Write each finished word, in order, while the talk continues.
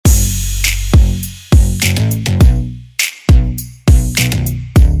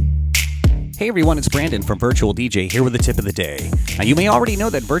Hey everyone, it's Brandon from VirtualDJ here with the tip of the day. Now you may already know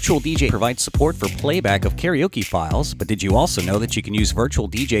that VirtualDJ provides support for playback of karaoke files, but did you also know that you can use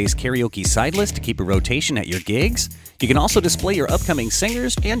VirtualDJ's karaoke side list to keep a rotation at your gigs? You can also display your upcoming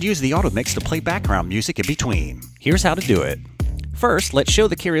singers and use the auto mix to play background music in between. Here's how to do it. First, let's show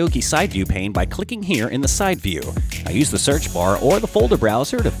the karaoke side view pane by clicking here in the side view. Now use the search bar or the folder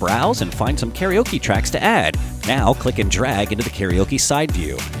browser to browse and find some karaoke tracks to add. Now click and drag into the karaoke side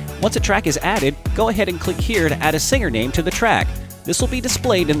view. Once a track is added, go ahead and click here to add a singer name to the track. This will be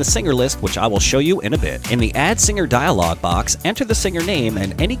displayed in the singer list, which I will show you in a bit. In the Add Singer dialog box, enter the singer name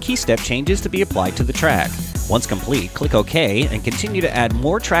and any key step changes to be applied to the track. Once complete, click OK and continue to add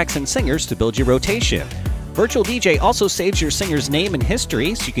more tracks and singers to build your rotation. VirtualDJ also saves your singer's name and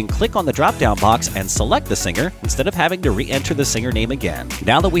history, so you can click on the drop-down box and select the singer instead of having to re-enter the singer name again.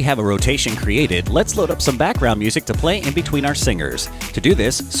 Now that we have a rotation created, let's load up some background music to play in between our singers. To do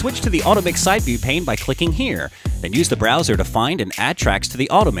this, switch to the Auto Mix side view pane by clicking here. Then use the browser to find and add tracks to the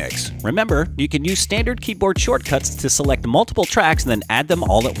Auto Mix. Remember, you can use standard keyboard shortcuts to select multiple tracks and then add them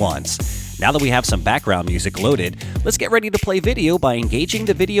all at once. Now that we have some background music loaded, let's get ready to play video by engaging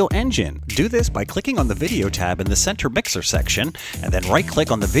the video engine. Do this by clicking on the video tab in the center mixer section, and then right-click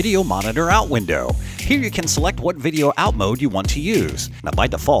on the video monitor out window. Here you can select what video out mode you want to use. Now by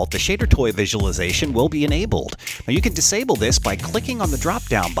default, the shader toy visualization will be enabled. Now you can disable this by clicking on the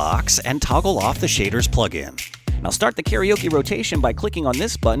drop-down box and toggle off the shaders plugin. Now start the karaoke rotation by clicking on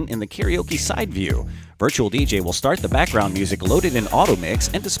this button in the karaoke side view. VirtualDJ will start the background music loaded in Auto Mix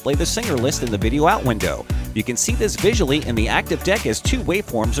and display the singer list in the video out window. You can see this visually in the active deck as two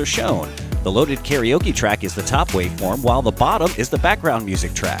waveforms are shown. The loaded karaoke track is the top waveform, while the bottom is the background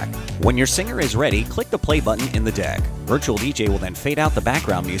music track. When your singer is ready, click the play button in the deck. VirtualDJ will then fade out the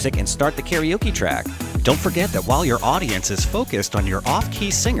background music and start the karaoke track. Don't forget that while your audience is focused on your off-key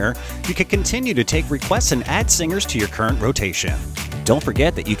singer, you can continue to take requests and add singers to your current rotation. Don't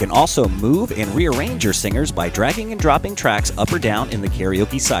forget that you can also move and rearrange your singers by dragging and dropping tracks up or down in the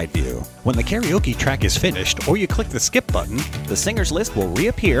karaoke side view. When the karaoke track is finished, or you click the skip button, the singers list will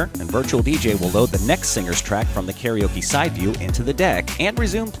reappear and VirtualDJ will load the next singer's track from the karaoke side view into the deck and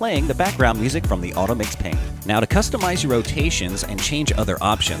resume playing the background music from the Auto Mix pane. Now to customize your rotations and change other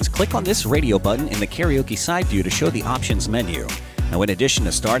options, click on this radio button in the karaoke side view to show the options menu. Now, in addition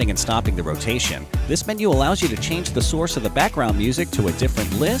to starting and stopping the rotation, this menu allows you to change the source of the background music to a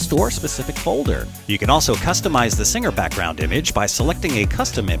different list or specific folder. You can also customize the singer background image by selecting a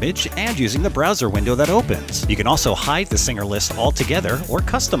custom image and using the browser window that opens. You can also hide the singer list altogether or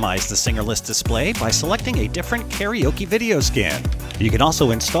customize the singer list display by selecting a different karaoke video skin. You can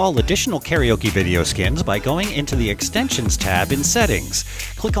also install additional karaoke video skins by going into the Extensions tab in Settings.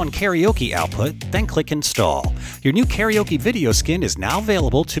 Click on Karaoke Output, then click Install. Your new karaoke video skin is now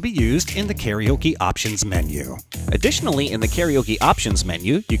available to be used in the Karaoke Options menu. Additionally, in the Karaoke Options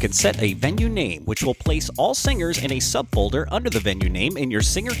menu, you can set a venue name, which will place all singers in a subfolder under the venue name in your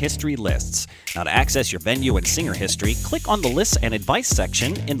singer history lists. Now to access your venue and singer history, click on the Lists and Advice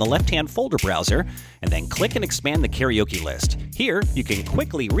section in the left-hand folder browser, and then click and expand the karaoke list. Here, you can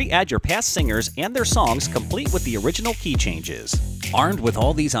quickly re-add your past singers and their songs complete with the original key changes. Armed with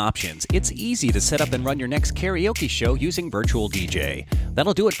all these options, it's easy to set up and run your next karaoke show using VirtualDJ.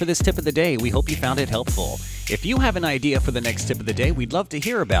 That'll do it for this tip of the day. We hope you found it helpful. If you have an idea for the next tip of the day, we'd love to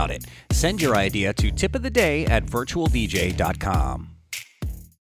hear about it. Send your idea to tipoftheday@virtualdj.com.